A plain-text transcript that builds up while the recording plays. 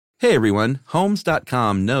Hey everyone,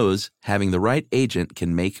 Homes.com knows having the right agent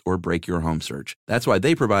can make or break your home search. That's why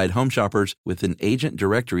they provide home shoppers with an agent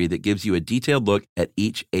directory that gives you a detailed look at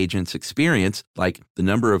each agent's experience, like the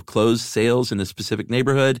number of closed sales in a specific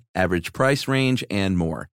neighborhood, average price range, and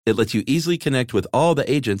more. It lets you easily connect with all the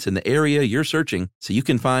agents in the area you're searching so you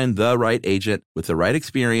can find the right agent with the right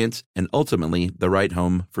experience and ultimately the right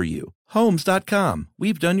home for you. Homes.com.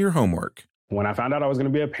 We've done your homework. When I found out I was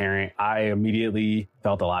going to be a parent, I immediately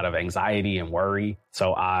felt a lot of anxiety and worry.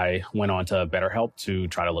 So I went on to BetterHelp to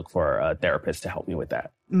try to look for a therapist to help me with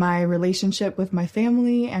that. My relationship with my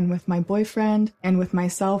family and with my boyfriend and with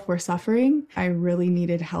myself were suffering. I really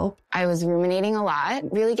needed help. I was ruminating a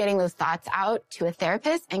lot. Really getting those thoughts out to a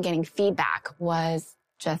therapist and getting feedback was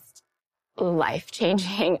just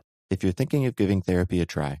life-changing. If you're thinking of giving therapy a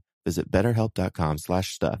try, visit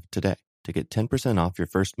BetterHelp.com/stuff today to get 10% off your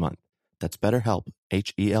first month. That's BetterHelp,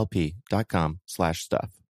 HELP.com/stuff.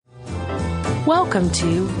 Welcome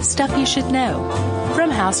to Stuff You Should Know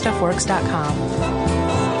from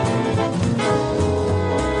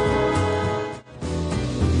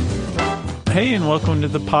HowStuffWorks.com. Hey, and welcome to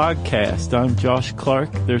the podcast. I'm Josh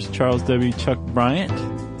Clark. There's Charles W. Chuck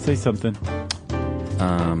Bryant. Say something.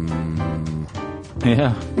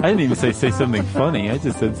 Yeah, I didn't even say something funny. I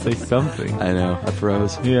just said say something. I know, I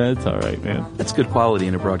froze. Yeah, it's all right, man. That's good quality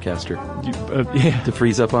in a broadcaster. Yeah. To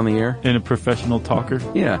freeze up on the air? And a professional talker?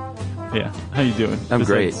 Yeah. Yeah. How you doing? I'm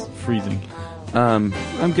great. Freezing. I'm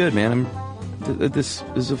good, man. This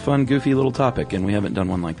is a fun, goofy little topic, and we haven't done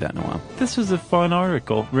one like that in a while. This was a fun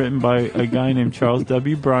article written by a guy named Charles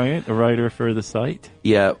W. Bryant, a writer for the site.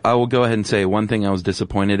 Yeah, I will go ahead and say one thing I was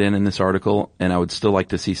disappointed in this article, and I would still like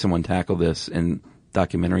to see someone tackle this in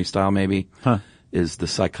documentary style maybe, is the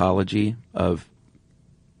psychology of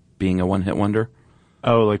being a one-hit wonder.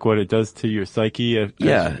 Oh, like what it does to your psyche? If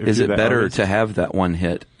is it better to have that one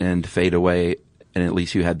hit and fade away, and at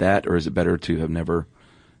least you had that, or is it better to have never,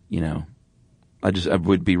 I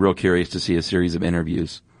would be real curious to see a series of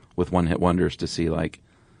interviews with one-hit wonders to see, like,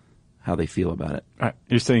 how they feel about it. Right.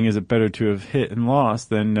 You're saying is it better to have hit and lost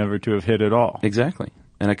than never to have hit at all? Exactly.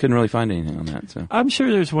 And I couldn't really find anything on that. So I'm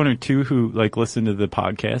sure there's one or two who, like, listen to the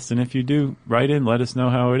podcast, and if you do, write in, let us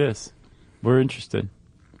know how it is. We're interested.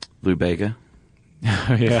 Lou Bega.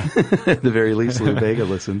 Yeah. At the very least, Lou Bega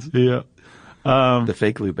listens. Yeah. The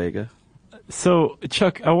fake Lou Bega. So,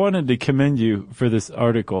 Chuck, I wanted to commend you for this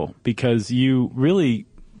article because you really,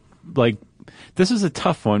 this was a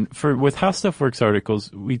tough one. With How Stuff Works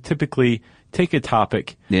articles, we typically take a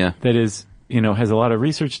topic that is, has a lot of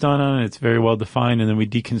research done on it, it's very well defined, and then we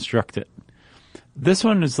deconstruct it. This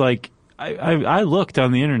one is like, I looked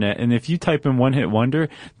on the internet, and if you type in one hit wonder,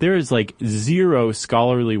 there is like zero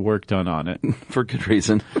scholarly work done on it. For good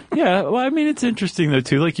reason. Yeah, well, I mean, it's interesting though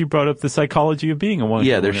too. Like you brought up the psychology of being a one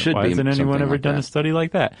hit wonder. Yeah, there should be. Why hasn't anyone ever done a study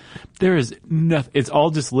like that? There is nothing. It's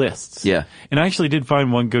all just lists. Yeah. And I actually did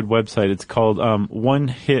find one good website. It's called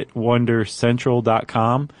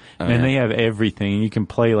onehitwondercentral.com, and they have everything. You can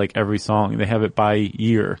play like every song. They have it by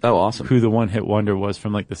year. Oh, awesome. Who the one hit wonder was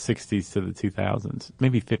from like the 60s to the 2000s,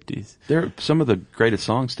 maybe 50s. Some of the greatest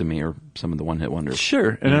songs to me are some of the one-hit wonders.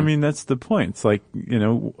 Sure. And I mean, that's the point. It's like,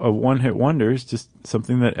 a one-hit wonder is just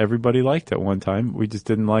something that everybody liked at one time. We just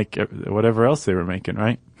didn't like whatever else they were making,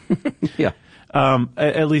 right? Yeah.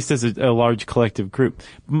 At least as a large collective group.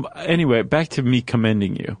 Anyway, back to me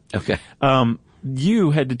commending you. Okay.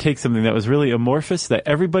 You had to take something that was really amorphous that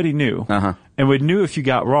everybody knew and would knew if you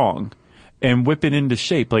got wrong, and whip it into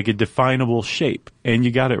shape, like a definable shape. And you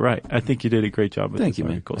got it right. I think you did a great job with this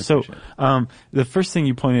article. So, the first thing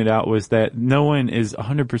you pointed out was that no one is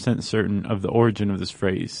 100% certain of the origin of this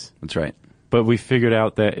phrase. That's right. But we figured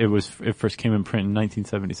out that it first came in print in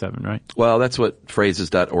 1977, right? Well, that's what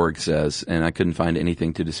phrases.org says, and I couldn't find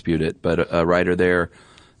anything to dispute it. But a writer there,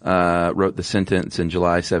 wrote the sentence in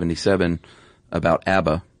July 77 about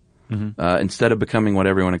ABBA. Instead of becoming what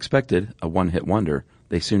everyone expected, a one-hit wonder,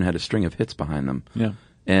 they soon had a string of hits behind them. Yeah.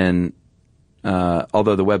 And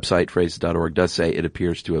although the website, phrases.org, does say it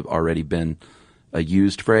appears to have already been a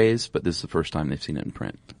used phrase, but this is the first time they've seen it in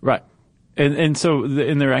print. Right. And so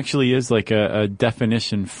there actually is like a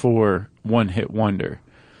definition for one-hit wonder.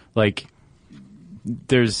 Like,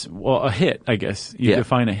 there's, a hit, I guess. You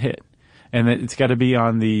define a hit. And it's got to be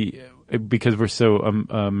on because we're so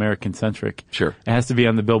American-centric. Sure. It has to be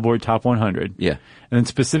on the Billboard Top 100. Yeah. And then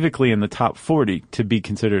specifically in the top 40 to be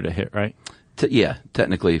considered a hit, right?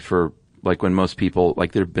 Technically for, like, when most people,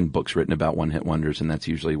 like, there have been books written about one-hit wonders, and that's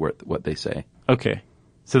usually what they say. Okay.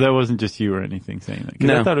 So that wasn't just you or anything saying that? 'Cause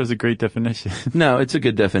I thought it was a great definition. No, it's a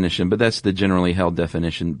good definition, but that's the generally held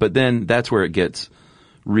definition. But then that's where it gets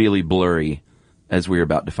really blurry as we're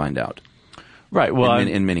about to find out. Right. Well,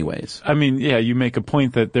 in many ways. I mean, yeah, you make a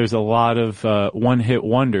point that there's a lot of one-hit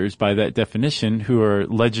wonders by that definition who are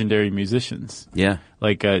legendary musicians. Yeah.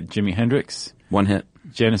 Like Jimi Hendrix. One hit.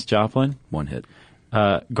 Janis Joplin. One hit.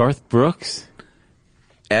 Garth Brooks.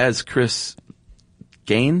 As Chris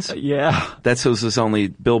Gaines? Yeah. That was his only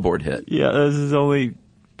Billboard hit. Yeah, this is his only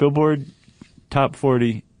Billboard Top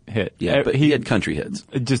 40 hit. Yeah, but he had country hits.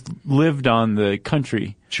 Just lived on the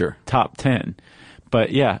country top 10.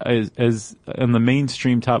 But yeah, as on the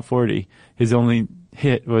mainstream top 40, his only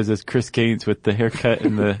hit was as Chris Gaines with the haircut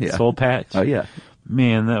and the soul patch. Oh, yeah.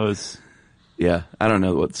 Man, that was... Yeah, I don't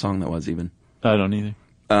know what song that was even. I don't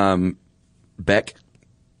either. Beck.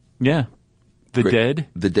 Yeah. The Dead.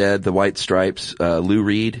 The Dead, the White Stripes, Lou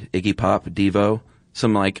Reed, Iggy Pop, Devo.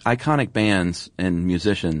 Some like iconic bands and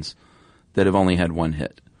musicians that have only had one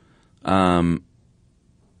hit. And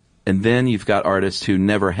then you've got artists who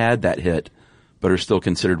never had that hit, but are still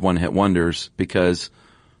considered one-hit wonders, because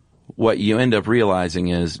what you end up realizing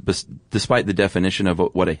is, despite the definition of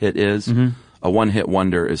what a hit is, a one-hit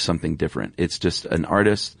wonder is something different. It's just an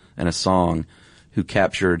artist and a song who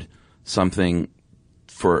captured something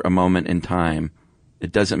for a moment in time.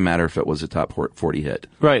 It doesn't matter if it was a top 40 hit.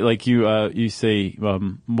 Right, like you say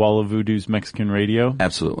Walla Voodoo's Mexican Radio.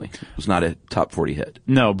 Absolutely. It was not a top 40 hit.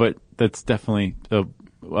 No, but that's definitely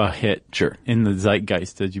a hit. Sure. In the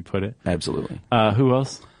zeitgeist, as you put it. Absolutely. Who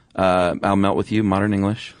else? I'll Melt With You, Modern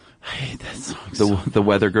English. I hate that song. The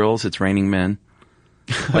Weather Girls, It's Raining Men.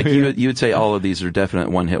 Like you would say all of these are definite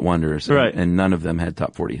one-hit wonders, right? And none of them had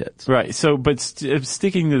top 40 hits, right? So, but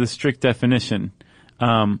sticking to the strict definition,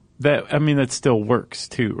 that still works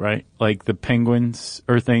too, right? Like the Penguins,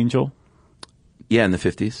 Earth Angel. Yeah, in the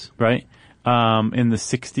 50s, right? In the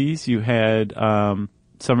 60s, you had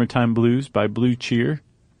Summertime Blues by Blue Cheer,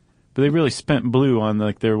 but they really spent blue on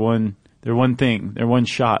like their one thing. Their one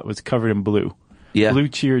shot was covered in blue. Yeah, Blue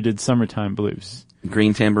Cheer did Summertime Blues.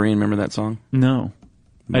 Green Tambourine, remember that song? No.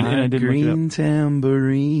 I didn't Green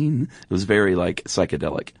Tambourine. It was very like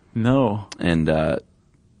psychedelic. No. And the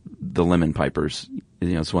Lemon Pipers,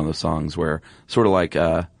 it's one of those songs where sort of like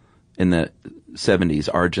in the 70s,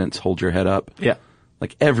 Argent's Hold Your Head Up. Yeah.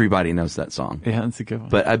 Like everybody knows that song. Yeah, that's a good one.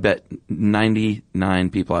 But I bet 99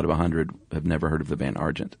 people out of 100 have never heard of the band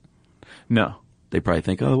Argent. No. They probably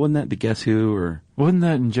think, oh, wasn't that the Guess Who? Or wasn't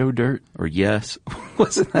that in Joe Dirt? Or Yes.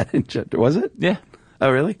 Wasn't that in Joe Dirt? Was it? Yeah. Oh,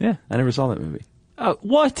 really? Yeah. I never saw that movie.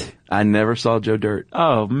 What? I never saw Joe Dirt.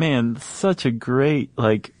 Oh, man. Such a great,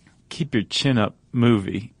 keep your chin up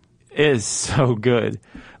movie. It is so good.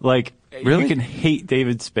 Really? You can hate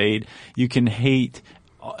David Spade. You can hate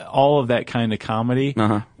all of that kind of comedy.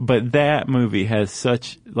 But that movie has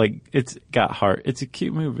such, it's got heart. It's a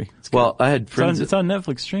cute movie. Well, I had friends. It's on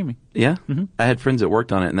Netflix streaming. Yeah? Mm-hmm. I had friends that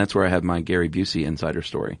worked on it, and that's where I have my Gary Busey insider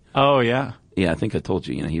story. Oh, yeah. Yeah, I think I told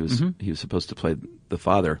you. He was supposed to play the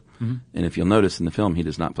father, and if you'll notice in the film, he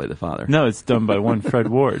does not play the father. No, it's done by one Fred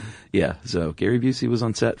Ward. Yeah, so Gary Busey was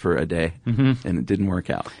on set for a day, and it didn't work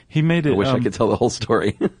out. He made it. I wish I could tell the whole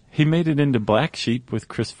story. He made it into Black Sheep with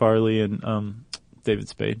Chris Farley and David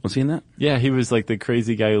Spade. Was he in that? Yeah, he was like the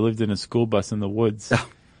crazy guy who lived in a school bus in the woods.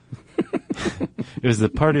 It was the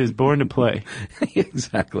part he was born to play.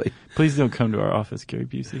 Exactly. Please don't come to our office, Gary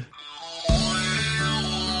Busey.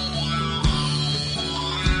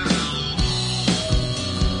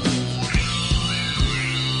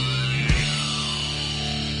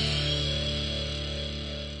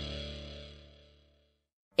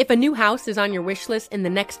 If a new house is on your wish list in the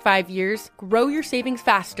next 5 years, grow your savings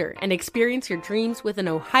faster and experience your dreams with an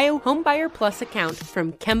Ohio Homebuyer Plus account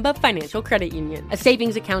from Kemba Financial Credit Union. A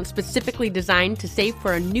savings account specifically designed to save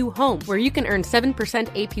for a new home, where you can earn 7%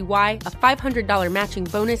 APY, a $500 matching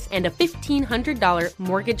bonus, and a $1,500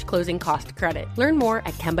 mortgage closing cost credit. Learn more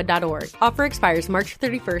at Kemba.org. Offer expires March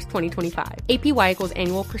 31st, 2025. APY equals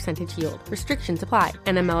annual percentage yield. Restrictions apply.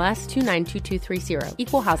 NMLS 292230.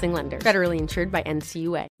 Equal housing lender. Federally insured by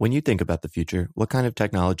NCUA. When you think about the future, what kind of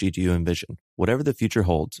technology do you envision? Whatever the future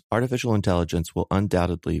holds, artificial intelligence will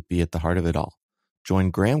undoubtedly be at the heart of it all.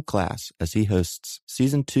 Join Graham Class as he hosts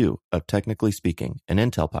Season 2 of Technically Speaking, an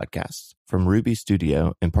Intel podcast from Ruby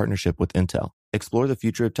Studio in partnership with Intel. Explore the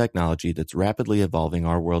future of technology that's rapidly evolving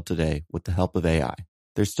our world today with the help of AI.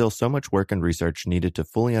 There's still so much work and research needed to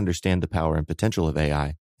fully understand the power and potential of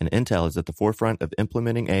AI, and Intel is at the forefront of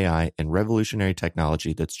implementing AI and revolutionary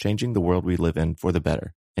technology that's changing the world we live in for the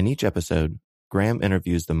better. In each episode, Graham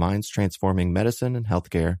interviews the minds transforming medicine and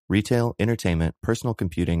healthcare, retail, entertainment, personal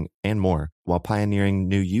computing, and more, while pioneering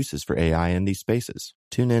new uses for AI in these spaces.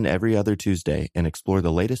 Tune in every other Tuesday and explore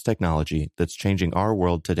the latest technology that's changing our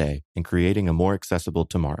world today and creating a more accessible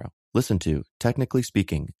tomorrow. Listen to Technically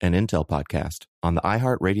Speaking, an Intel podcast on the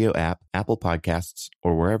iHeartRadio app, Apple Podcasts,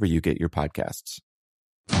 or wherever you get your podcasts.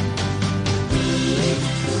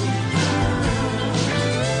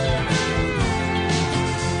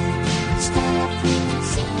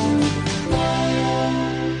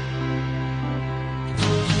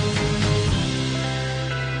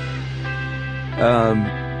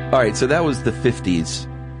 All right, so that was the 50s.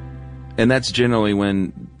 And that's generally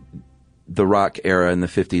when the rock era in the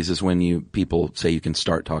 50s is when people say you can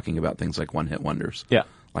start talking about things like one-hit wonders. Yeah.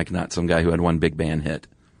 Like not some guy who had one big band hit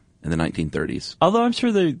in the 1930s. Although I'm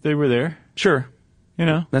sure they were there. Sure. You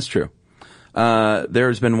know? That's true.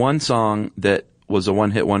 There's been one song that was a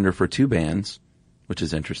one-hit wonder for two bands, which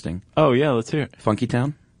is interesting. Oh, yeah, let's hear it. Funky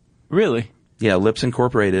Town? Really? Yeah, Lips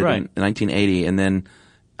Incorporated Right. in 1980. And then,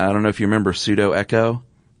 I don't know if you remember Pseudo Echo.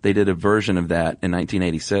 They did a version of that in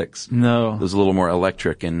 1986. No. It was a little more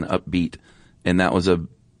electric and upbeat. And that was a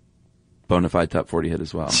bona fide top 40 hit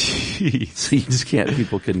as well. Jeez. So you just can't,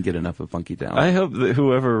 people couldn't get enough of Funky Town. I hope that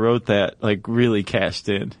whoever wrote that, like, really cashed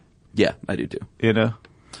in. Yeah, I do too. You know?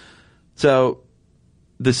 So,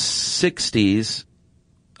 the 60s,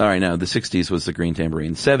 all right, no, the 60s was the Green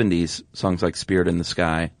Tambourine. 70s, songs like Spirit in the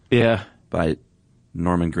Sky. Yeah. By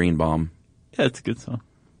Norman Greenbaum. Yeah, it's a good song.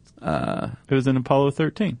 It was in Apollo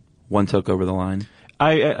 13. One Took Over the Line.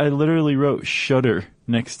 I literally wrote Shudder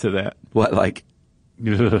next to that. What, like?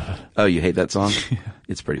 Ugh. Oh, you hate that song?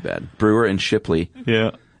 It's pretty bad. Brewer and Shipley.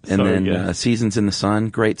 Yeah. And Sorry, then guys. Seasons in the Sun,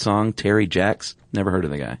 great song. Terry Jacks, never heard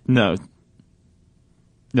of the guy. No,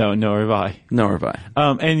 nor have I. Nor have I.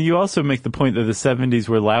 And you also make the point that the 70s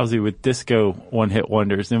were lousy with disco one-hit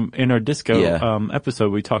wonders. And in our disco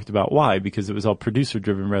episode, we talked about why, because it was all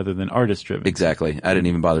producer-driven rather than artist-driven. Exactly. I didn't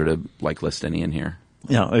even bother to list any in here.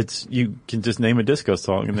 Yeah, you can just name a disco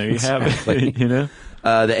song, and there you have it. You know.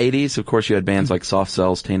 The 80s, of course, you had bands like Soft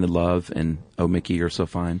Cells, Tainted Love, and Oh Mickey, You're So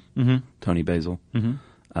Fine. Mm-hmm. Tony Basil.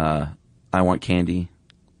 Mm-hmm. I Want Candy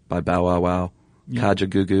by Bow Wow Wow. Yeah. Kaja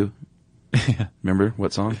Goo Goo. Remember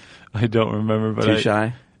what song? I don't remember, but Too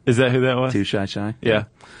Shy. Is that who that was? Too Shy. Yeah.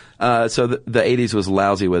 So the 80s was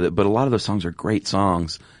lousy with it, but a lot of those songs are great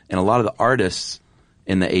songs, and a lot of the artists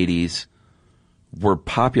in the 80s were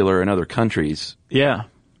popular in other countries. Yeah.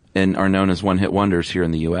 And are known as one-hit wonders here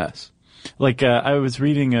in the U.S. Like, I was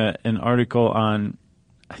reading an article on,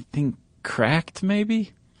 I think, Cracked,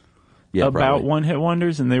 maybe? Yeah, about probably. one-hit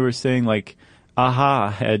wonders, and they were saying, like, Aha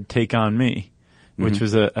had Take On Me, which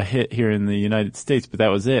was a hit here in the United States, but that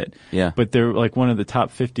was it. Yeah. But they're, like, one of the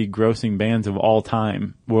top 50 grossing bands of all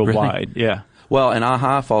time worldwide. Really? Yeah. Well, and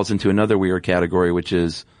Aha falls into another weird category, which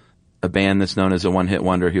is a band that's known as a one-hit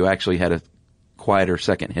wonder who actually had a quieter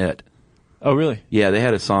second hit. Oh, really? Yeah, they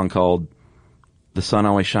had a song called The Sun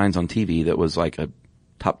Always Shines on TV that was like a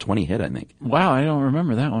top 20 hit, I think. Wow, I don't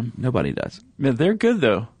remember that one. Nobody does. Yeah, they're good,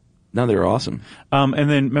 though. No, they were awesome. And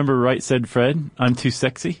then, remember Right Said Fred, I'm Too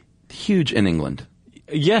Sexy? Huge in England.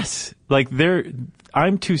 Yes. Like,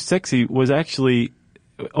 I'm Too Sexy was actually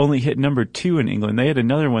only hit number 2 in England. They had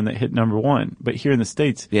another one that hit number 1. But here in the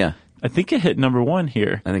States, Yeah, I think it hit number 1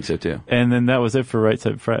 here. I think so too. And then that was it for Right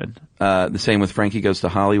Said Fred. The same with Frankie Goes to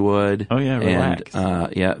Hollywood. Oh, yeah, Relax.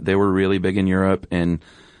 And, yeah, they were really big in Europe. And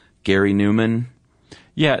Gary Newman.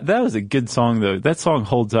 Yeah, that was a good song, though. That song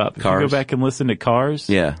holds up. If you Cars. go back and listen to Cars,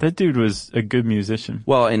 Yeah. that dude was a good musician.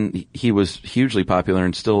 Well, and he was hugely popular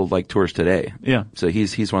and still like tours today. Yeah. So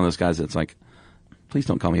he's one of those guys that's like, please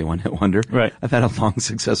don't call me a one-hit wonder. Right. I've had a long,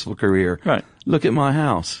 successful career. Right. Look at my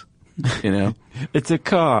house. You know? It's a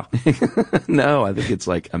car. No, I think it's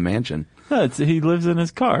like a mansion. No, he lives in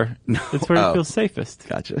his car. That's where he Oh. feels safest.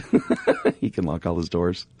 Gotcha. He can lock all his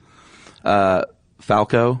doors.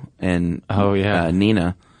 Falco and Oh, yeah.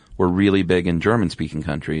 Nina were really big in German-speaking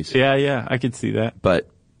countries. Yeah, I could see that. But,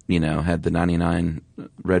 had the 99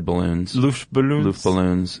 red balloons.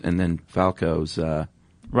 Luftballons. And then Falco's,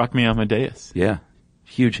 Rock Me Amadeus. yeah,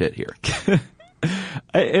 huge hit here.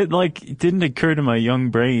 It didn't occur to my young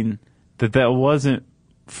brain that wasn't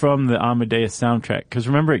from the Amadeus soundtrack. Because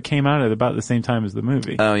remember, it came out at about the same time as the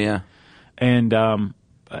movie. Oh, yeah. And,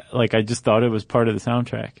 I just thought it was part of the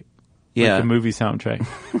soundtrack. Yeah. Like the movie soundtrack.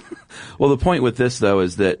 Well, the point with this, though,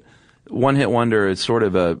 is that one-hit wonder is sort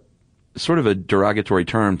of a derogatory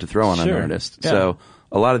term to throw on an Sure. artist. Yeah. So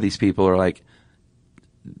a lot of these people are like,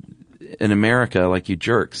 in America, like, you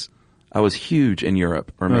jerks. I was huge in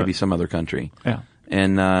Europe or maybe Right. some other country. Yeah.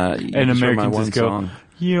 And And Americans just go, song.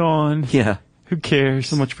 yawn. Yeah. Who cares?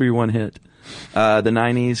 So much for your one hit. The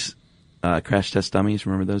 90s, Crash Test Dummies.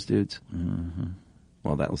 Remember those dudes? Mm-hmm.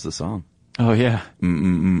 Well, that was the song. Oh, yeah.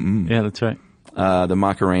 Mm-mm-mm-mm. Yeah, that's right. The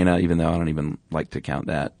Macarena, even though I don't even like to count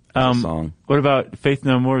that. song. What about Faith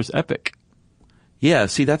No More's Epic? Yeah,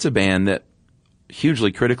 see, that's a band that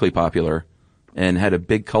hugely critically popular and had a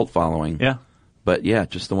big cult following. Yeah. But yeah,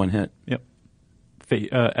 just the one hit. Yep.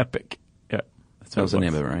 Epic. Yeah. That was the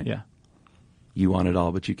name of it, right? Yeah. You want it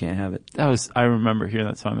all, but you can't have it. I remember hearing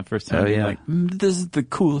that song the first time. Oh, yeah. Like, this is the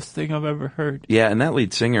coolest thing I've ever heard. Yeah, and that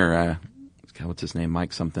lead singer, God, what's his name?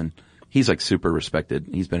 Mike something. He's like super respected.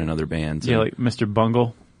 He's been in other bands. Yeah, like Mr.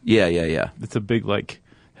 Bungle. Yeah. It's a big,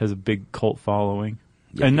 has a big cult following.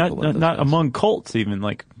 Yeah, and people love those not guys. among cults even,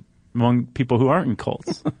 like among people who aren't in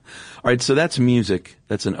cults. All right, so that's music.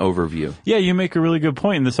 That's an overview. Yeah, you make a really good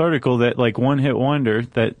point in this article that like one hit wonder,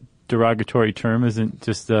 that derogatory term isn't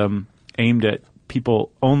just aimed at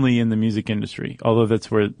people only in the music industry, although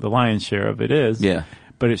that's where the lion's share of it is. Yeah.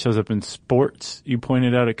 But it shows up in sports. You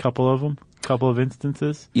pointed out a couple of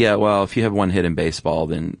instances. Yeah, well, if you have one hit in baseball,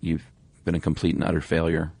 then you've been a complete and utter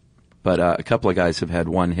failure. But a couple of guys have had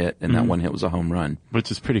one hit, and that one hit was a home run. Which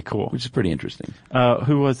is pretty cool. Which is pretty interesting.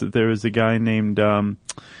 Who was it? There was a guy named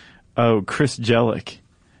Chris Jellick,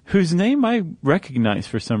 whose name I recognize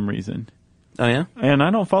for some reason. Oh, yeah? And I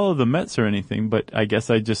don't follow the Mets or anything, but I guess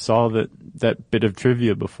I just saw that bit of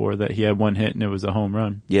trivia before that he had one hit and it was a home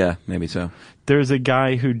run. Yeah, maybe so. There's a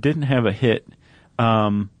guy who didn't have a hit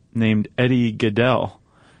named Eddie Goodell.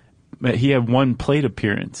 He had one plate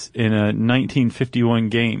appearance in a 1951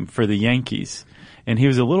 game for the Yankees, and he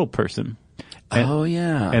was a little person. Oh,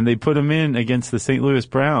 yeah. And they put him in against the St. Louis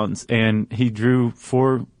Browns, and he drew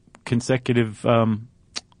 4 consecutive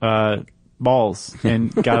balls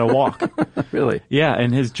and got a walk. Really? Yeah,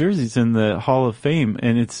 and his jersey's in the Hall of Fame,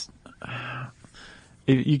 and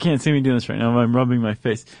you can't see me doing this right now. I'm rubbing my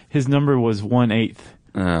face. His number was 1/8.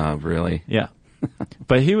 Oh, really? Yeah.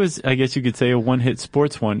 But he was, I guess you could say, a one-hit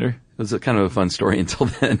sports wonder. It was a kind of a fun story until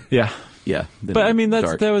then. Yeah. Yeah. But I mean,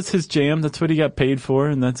 that was his jam. That's what he got paid for,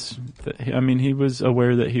 and he was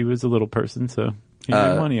aware that he was a little person, so he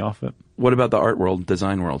made money off it. What about the art world,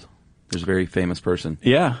 design world? There's a very famous person.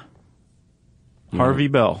 Yeah. Harvey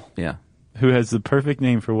Bell. Yeah. Who has the perfect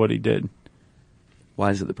name for what he did. Why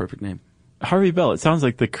is it the perfect name? Harvey Bell. It sounds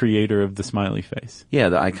like the creator of the smiley face. Yeah,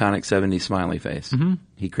 the iconic 70s smiley face. Mm-hmm.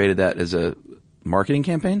 He created that as a marketing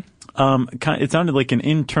campaign? It sounded like an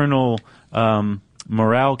internal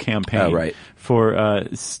morale campaign for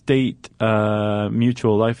State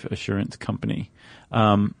Mutual Life Assurance Company.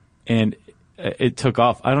 And it took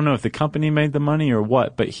off. I don't know if the company made the money or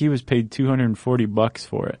what, but he was paid $240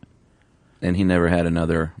 for it. And he never had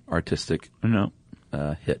another artistic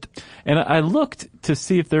hit. And I looked to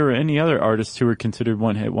see if there were any other artists who were considered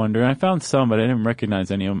one-hit wonder, and I found some, but I didn't recognize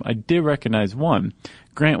any of them. I did recognize one,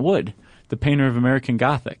 Grant Wood, the painter of American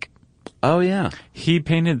Gothic. Oh, yeah. He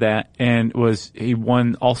painted that and he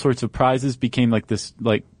won all sorts of prizes, became like this,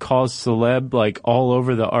 like, cause celeb, like, all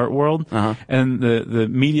over the art world. Uh-huh. And the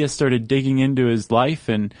media started digging into his life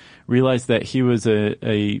and realized that he was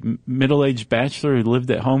a middle-aged bachelor who lived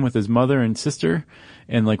at home with his mother and sister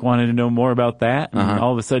and, like, wanted to know more about that. And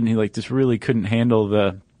all of a sudden he, like, just really couldn't handle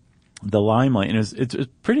the limelight. And it's a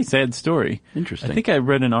pretty sad story. Interesting. I think I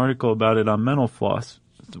read an article about it on Mental Floss.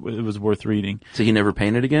 It was worth reading. So he never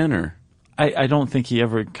painted again, or? I don't think he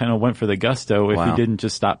ever kind of went for the gusto. If he didn't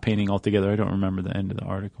just stop painting altogether, I don't remember the end of the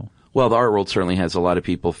article. Well, the art world certainly has a lot of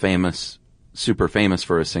people famous, super famous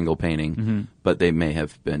for a single painting, but they may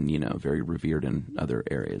have been, very revered in other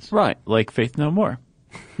areas. Right, like Faith No More.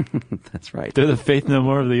 That's right. They're the Faith No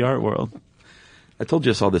More of the art world. I told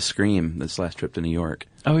you I saw the Scream this last trip to New York.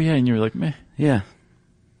 Oh, yeah, and you were like, meh. Yeah.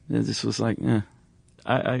 This was like, eh.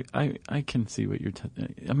 I can see what you're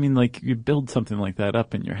I mean, like, you build something like that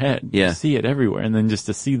up in your head. Yeah. You see it everywhere. And then just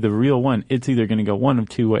to see the real one, it's either going to go one of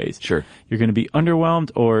two ways. Sure. You're going to be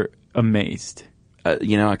underwhelmed or amazed.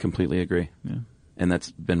 I completely agree. Yeah. And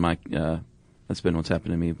that's been what's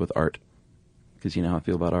happened to me with art. Because you know how I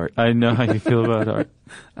feel about art. I know how you feel about art.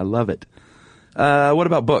 I love it. What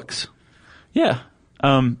about books? Yeah.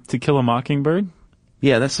 To Kill a Mockingbird?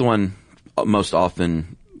 Yeah, that's the one most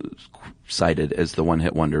often cited as the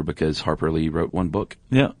one-hit wonder because Harper Lee wrote one book.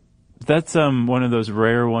 Yeah. That's one of those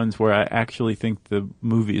rare ones where I actually think the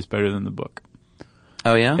movie is better than the book.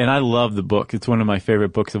 Oh, yeah? And I love the book. It's one of my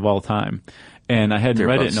favorite books of all time. And I hadn't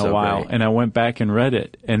read it in a while, and I went back and read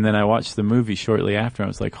it, and then I watched the movie shortly after. I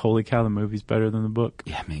was like, holy cow, the movie's better than the book.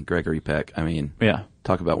 Yeah, man, Gregory Peck. I mean, yeah.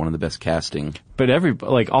 Talk about one of the best casting. But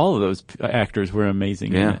all of those actors were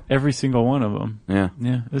amazing. Yeah. Every single one of them. Yeah.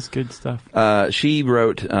 Yeah, it was good stuff. She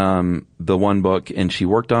wrote the one book, and she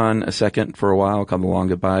worked on a second for a while called The Long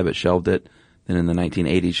Goodbye, but shelved it. Then in the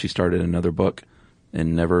 1980s, she started another book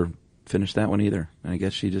and never finished that one either. I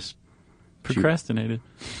guess she just... Procrastinated.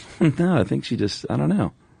 No, I think she just, I don't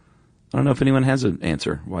know. I don't know if anyone has an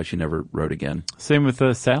answer why she never wrote again. Same with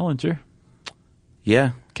Salinger.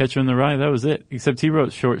 Yeah. Catcher in the Rye, that was it. Except he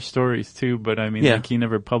wrote short stories too, but I mean, Yeah. like he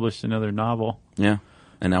never published another novel. Yeah.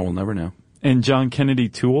 And now we'll never know. And John Kennedy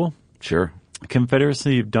Toole, Sure.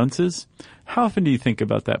 Confederacy of Dunces. How often do you think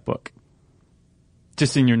about that book?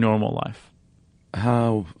 Just in your normal life?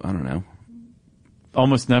 How, I don't know.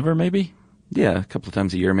 Almost never, maybe? Yeah, a couple of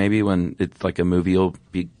times a year maybe when it's like a movie will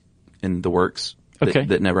be in the works Okay.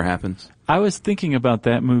 that never happens. I was thinking about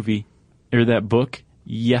that movie, or that book,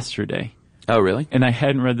 yesterday. Oh, really? And I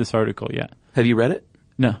hadn't read this article yet. Have you read it?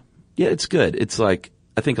 No. Yeah, it's good. It's like,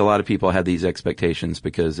 I think a lot of people have these expectations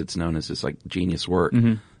because it's known as this like genius work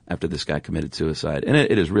after this guy committed suicide. And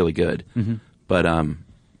it is really good. But I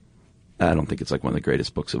don't think it's like one of the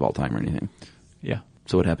greatest books of all time or anything. Yeah.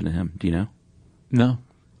 So what happened to him? Do you know? No.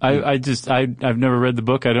 I've never read the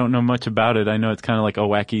book. I don't know much about it. I know it's kind of like a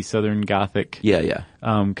wacky Southern Gothic Yeah.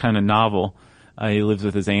 kind of novel. He lives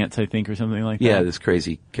with his aunts, I think, or something like that. Yeah, this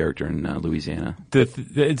crazy character in Louisiana.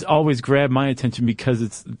 It's always grabbed my attention because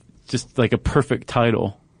it's just like a perfect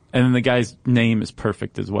title. And then the guy's name is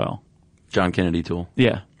perfect as well. John Kennedy Toole?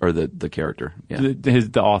 Yeah. Or the character? Yeah.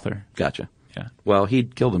 The author. Gotcha. Yeah. Well, he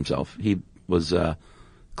killed himself. He was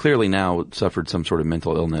clearly now suffered some sort of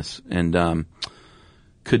mental illness and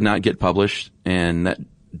could not get published, and that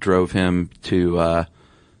drove him to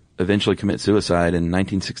eventually commit suicide in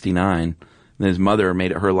 1969. And his mother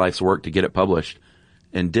made it her life's work to get it published,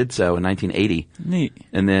 and did so in 1980. Neat.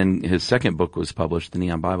 And then his second book was published, The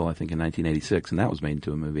Neon Bible, I think in 1986, and that was made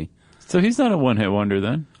into a movie. So he's not a one-hit wonder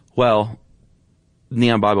then? Well,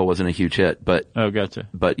 Neon Bible wasn't a huge hit, but Oh, gotcha.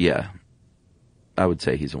 but yeah, I would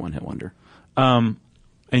say he's a one-hit wonder. And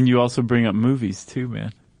you also bring up movies too,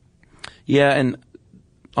 man. Yeah, and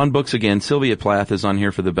on books again, Sylvia Plath is on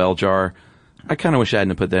here for The Bell Jar. I kind of wish I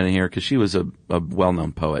hadn't put that in here because she was a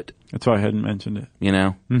well-known poet, That's why I hadn't mentioned it. you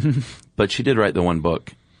know? But she did write the one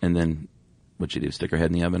book, and then what'd she do, stick her head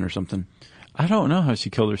in the oven or something? I don't know how she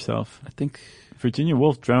killed herself. I think... Virginia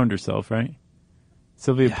Woolf drowned herself, right?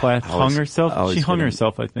 Sylvia Plath I always- hung herself? I always She hung forget.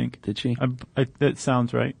 herself, I think. Did she? That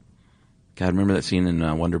sounds right. God, remember that scene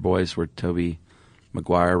in Wonder Boys where Tobey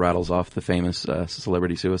Maguire rattles off the famous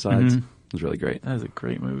celebrity suicides? It was really great. That is a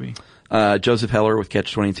great movie. Joseph Heller with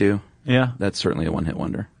Catch-22. Yeah. That's certainly a one-hit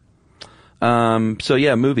wonder. So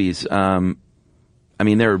yeah, movies. I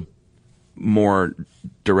mean, there are more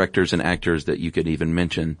directors and actors that you could even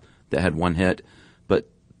mention that had one hit, but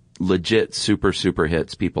legit super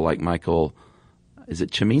hits. People like Michael, is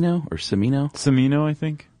it Cimino or Cimino? Cimino, I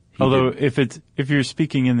think. He Although did. if you're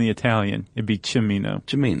speaking in the Italian, it'd be Cimino.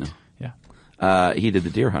 Cimino. Yeah. He did The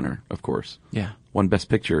Deer Hunter, of course. Yeah. Won Best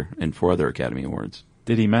Picture and 4 other Academy Awards.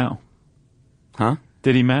 Diddy Mao. Huh?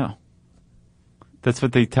 Diddy Mao. That's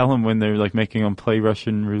what they tell him when they're like making him play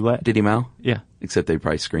Russian roulette. Diddy Mao? Yeah. Except they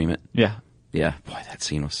probably scream it. Yeah. Yeah. Boy, that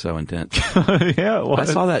scene was so intense. Yeah. It was.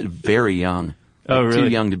 I saw that very young. Oh, really? Too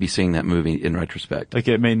young to be seeing that movie in retrospect. Like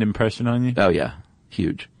it made an impression on you? Oh yeah,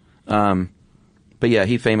 huge. But yeah,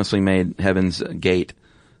 he famously made Heaven's Gate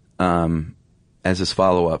as his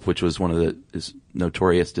follow-up, which was one of his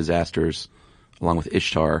notorious disasters, along with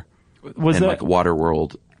Ishtar Was and that like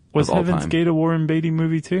Waterworld was of all Heaven's time. Gate a Warren Beatty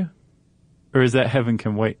movie too? Or is that Heaven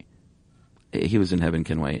Can Wait? He was in Heaven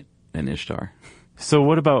Can Wait and Ishtar. So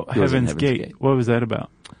what about He was in Heaven's Heaven's Gate? Gate. What was that about?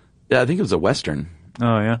 Yeah, I think it was a Western,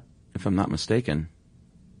 Oh yeah. if I'm not mistaken.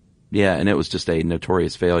 Yeah, and it was just a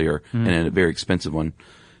notorious failure and a very expensive one.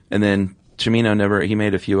 And then Cimino he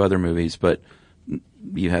made a few other movies, but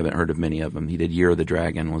you haven't heard of many of them. He did Year of the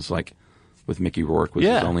Dragon, was like, with Mickey Rourke, was his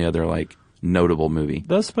Yeah. only other like notable movie.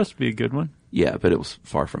 That was supposed to be a good one. Yeah, but it was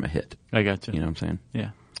far from a hit. I gotcha. You know what I'm saying? Yeah.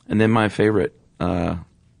 And then my favorite,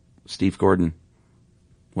 Steve Gordon,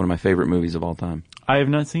 one of my favorite movies of all time. I have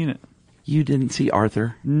not seen it. You didn't see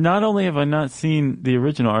Arthur? Not only have I not seen the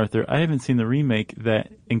original Arthur, I haven't seen the remake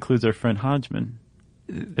that includes our friend Hodgman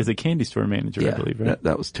as a candy store manager, I believe, right?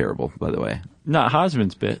 That was terrible, by the way. Not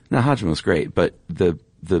Hodgman's bit. No, Hodgman was great, but the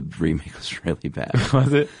remake was really bad.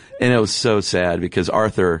 Was it? And it was so sad because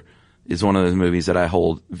Arthur is one of those movies that I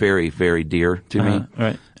hold very, very dear to me.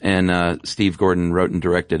 Right. And Steve Gordon wrote and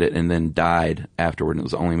directed it and then died afterward. And it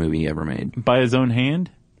was the only movie he ever made. By his own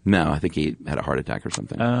hand? No, I think he had a heart attack or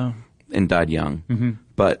something. Oh. And died young.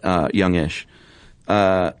 But youngish.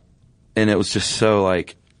 And it was just so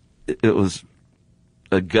like, it was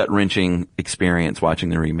a gut-wrenching experience watching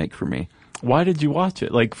the remake for me. Why did you watch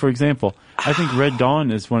it? Like, for example, I think Red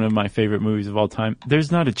Dawn is one of my favorite movies of all time.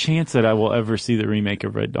 There's not a chance that I will ever see the remake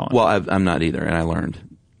of Red Dawn. Well, I'm not either, and I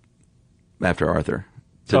learned after Arthur.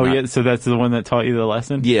 Oh, yeah, so that's the one that taught you the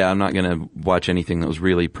lesson? Yeah, I'm not going to watch anything that was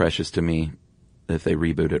really precious to me if they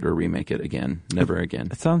reboot it or remake it again. Never again.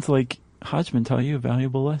 It sounds like Hodgman taught you a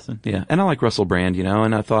valuable lesson. Yeah, and I like Russell Brand,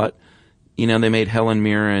 and I thought, they made Helen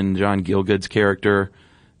Mirren John Gielgud's character,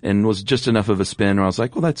 and was just enough of a spin where I was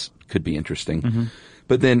like, well, that's could be interesting. Mm-hmm.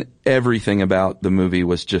 But then everything about the movie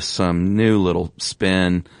was just some new little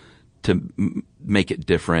spin to make it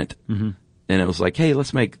different. Mm-hmm. And it was like, hey,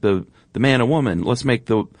 let's make the man a woman. Let's make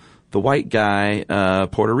the white guy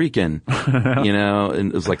Puerto Rican, and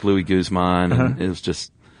it was like Louis Guzman, and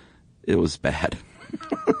it was bad.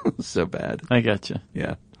 It was so bad. I gotcha.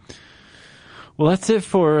 Yeah. Well, that's it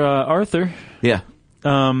for Arthur. Yeah.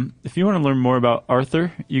 If you want to learn more about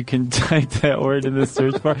Arthur, you can type that word in the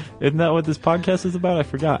search bar. Isn't that what this podcast is about? I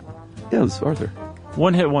forgot. Yeah, it was Arthur.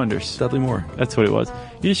 One-hit wonders. Dudley Moore. That's what it was.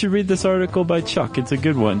 You should read this article by Chuck. It's a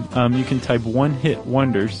good one. You can type one-hit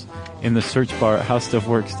wonders in the search bar at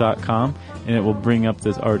howstuffworks.com, and it will bring up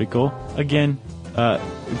this article. Again,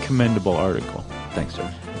 commendable article. Thanks,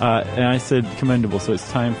 sir. And I said commendable, so it's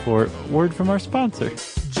time for word from our sponsor.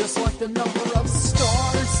 Just like the number of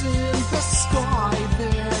stars in the sky,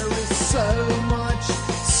 there is so much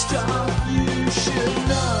stuff you should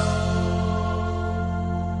know.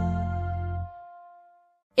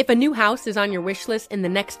 If a new house is on your wish list in the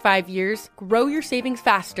next 5 years, grow your savings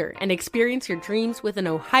faster and experience your dreams with an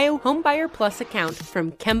Ohio Homebuyer Plus account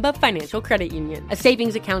from Kemba Financial Credit Union. A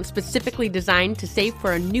savings account specifically designed to save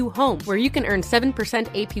for a new home, where you can earn 7%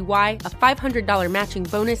 APY, a $500 matching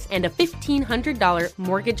bonus, and a $1,500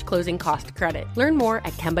 mortgage closing cost credit. Learn more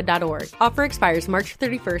at Kemba.org. Offer expires March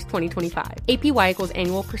 31st, 2025. APY equals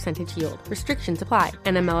annual percentage yield. Restrictions apply.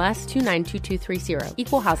 NMLS 292230.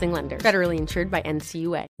 Equal housing lender. Federally insured by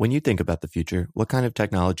NCUA. When you think about the future, what kind of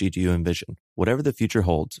technology do you envision? Whatever the future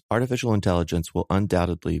holds, artificial intelligence will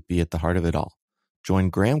undoubtedly be at the heart of it all. Join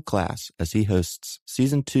Graham Class as he hosts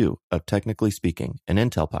Season 2 of Technically Speaking, an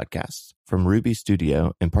Intel podcast from Ruby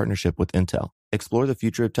Studio in partnership with Intel. Explore the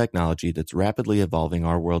future of technology that's rapidly evolving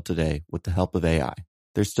our world today with the help of AI.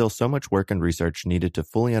 There's still so much work and research needed to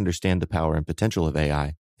fully understand the power and potential of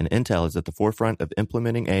AI, and Intel is at the forefront of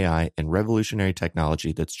implementing AI and revolutionary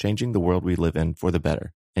technology that's changing the world we live in for the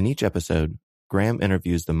better. In each episode, Graham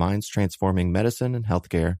interviews the minds transforming medicine and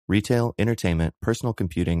healthcare, retail, entertainment, personal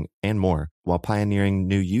computing, and more, while pioneering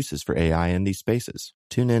new uses for AI in these spaces.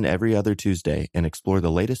 Tune in every other Tuesday and explore the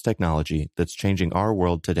latest technology that's changing our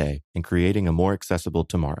world today and creating a more accessible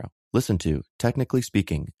tomorrow. Listen to Technically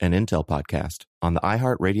Speaking, an Intel podcast on the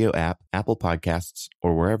iHeartRadio app, Apple Podcasts,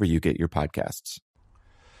 or wherever you get your podcasts.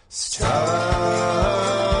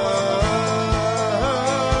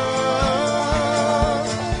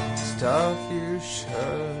 Stuff you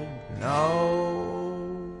should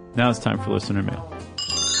know. Now it's time for listener mail.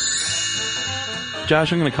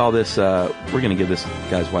 Josh, I'm going to call this, we're going to give this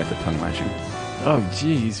guy's wife a tongue lashing. Oh,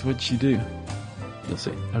 geez, what'd she do? You'll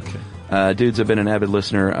see. Okay. Dudes, I've been an avid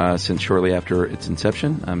listener since shortly after its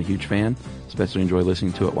inception. I'm a huge fan, especially enjoy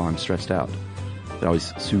listening to it while I'm stressed out. It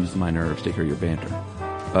always soothes my nerves to hear your banter.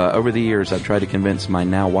 Over the years, I've tried to convince my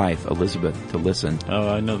now wife, Elizabeth, to listen. Oh,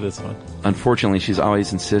 I know this one. Unfortunately, she's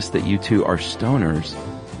always insists that you two are stoners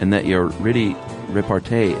and that your witty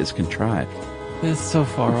repartee is contrived. It's so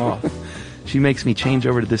far off. She makes me change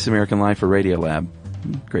over to This American Life or Radiolab.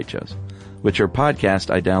 Great shows. Which are podcasts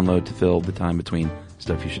I download to fill the time between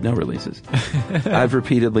Stuff You Should Know releases. I've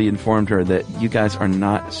repeatedly informed her that you guys are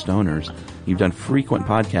not stoners. You've done frequent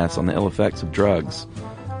podcasts on the ill effects of drugs.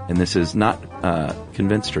 And this has not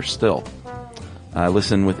convinced her still. I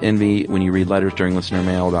listen with envy when you read letters during listener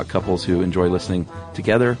mail about couples who enjoy listening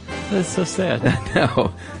together. That's so sad.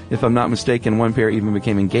 No. If I'm not mistaken, one pair even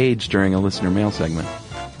became engaged during a listener mail segment.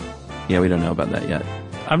 Yeah, we don't know about that yet.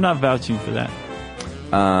 I'm not vouching for that.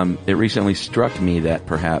 It recently struck me that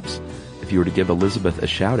perhaps if you were to give Elizabeth a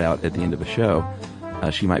shout-out at the end of a show,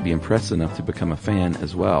 she might be impressed enough to become a fan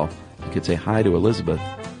as well. You could say hi to Elizabeth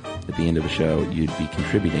at the end of a show. You'd be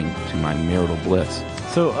contributing to my marital bliss.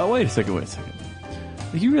 So, wait a second.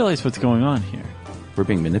 You realize what's going on here? We're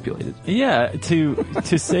being manipulated. Yeah, to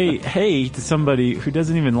say hey to somebody who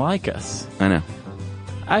doesn't even like us. I know.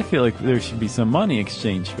 I feel like there should be some money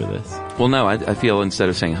exchanged for this. Well, no, I feel instead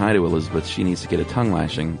of saying hi to Elizabeth, she needs to get a tongue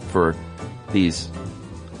lashing for these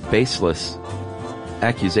baseless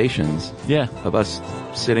accusations of us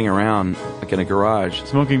sitting around like in a garage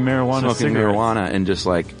smoking marijuana and just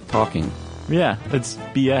like talking. Yeah, that's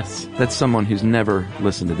BS. That's someone who's never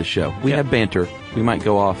listened to the show. We have banter. We might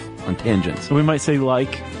go off on tangents. We might say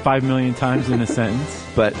like 5 million times in a sentence.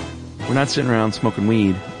 But we're not sitting around smoking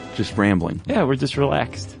weed, just rambling. Yeah, we're just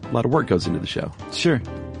relaxed. A lot of work goes into the show. Sure.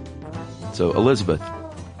 So, Elizabeth.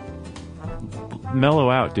 Mellow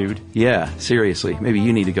out, dude. Yeah, seriously. Maybe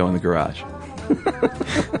you need to go in the garage.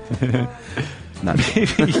 Not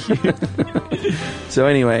So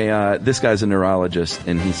anyway, this guy's a neurologist,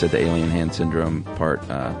 and he said the alien hand syndrome part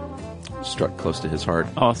struck close to his heart.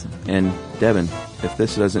 Awesome. And Devin, if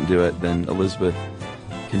this doesn't do it, then Elizabeth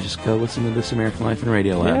can just go listen to This American Life in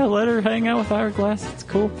Radio Lab. Yeah, let her hang out with Hourglass. It's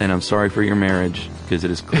cool. And I'm sorry for your marriage, because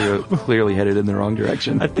it is clearly headed in the wrong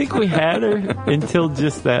direction. I think we had her until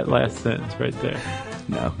just that last sentence right there.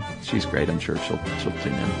 No, she's great. I'm sure she'll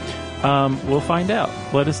tune in. We'll find out.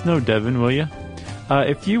 Let us know, Devin, will you?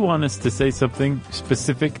 If you want us to say something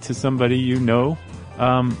specific to somebody you know,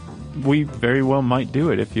 we very well might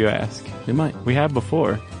do it if you ask. We might. We have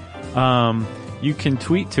before. You can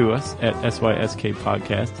tweet to us at SYSK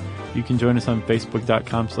Podcast. You can join us on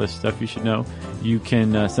Facebook.com/StuffYouShouldKnow. You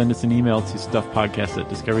can send us an email to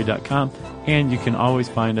StuffPodcast@Discovery.com. And you can always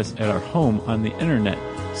find us at our home on the internet,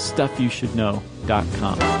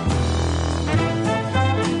 StuffYouShouldKnow.com.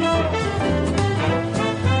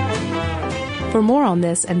 For more on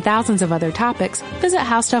this and thousands of other topics, visit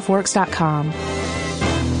HowStuffWorks.com.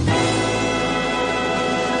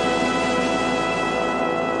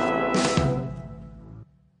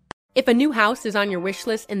 If a new house is on your wish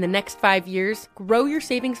list in the next 5 years, grow your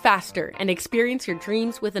savings faster and experience your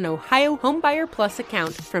dreams with an Ohio Homebuyer Plus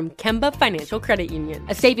account from Kemba Financial Credit Union.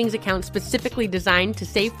 A savings account specifically designed to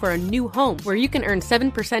save for a new home, where you can earn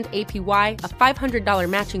 7% APY, a $500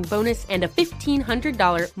 matching bonus, and a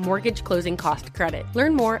 $1,500 mortgage closing cost credit.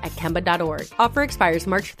 Learn more at Kemba.org. Offer expires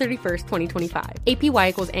March 31st, 2025. APY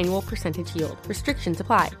equals annual percentage yield. Restrictions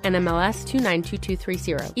apply. NMLS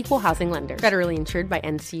 292230. Equal housing lender. Federally insured by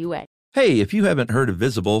NCUA. Hey, if you haven't heard of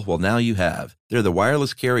Visible, well, now you have. They're the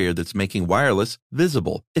wireless carrier that's making wireless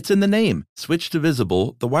visible. It's in the name. Switch to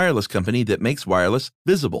Visible, the wireless company that makes wireless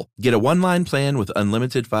visible. Get a one-line plan with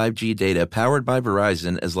unlimited 5G data powered by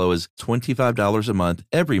Verizon as low as $25 a month,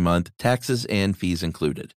 every month, taxes and fees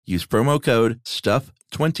included. Use promo code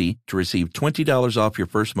STUFF20 to receive $20 off your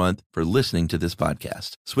first month for listening to this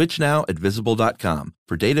podcast. Switch now at Visible.com.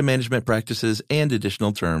 For data management practices and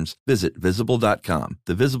additional terms, visit Visible.com.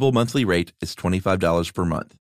 The Visible monthly rate is $25 per month.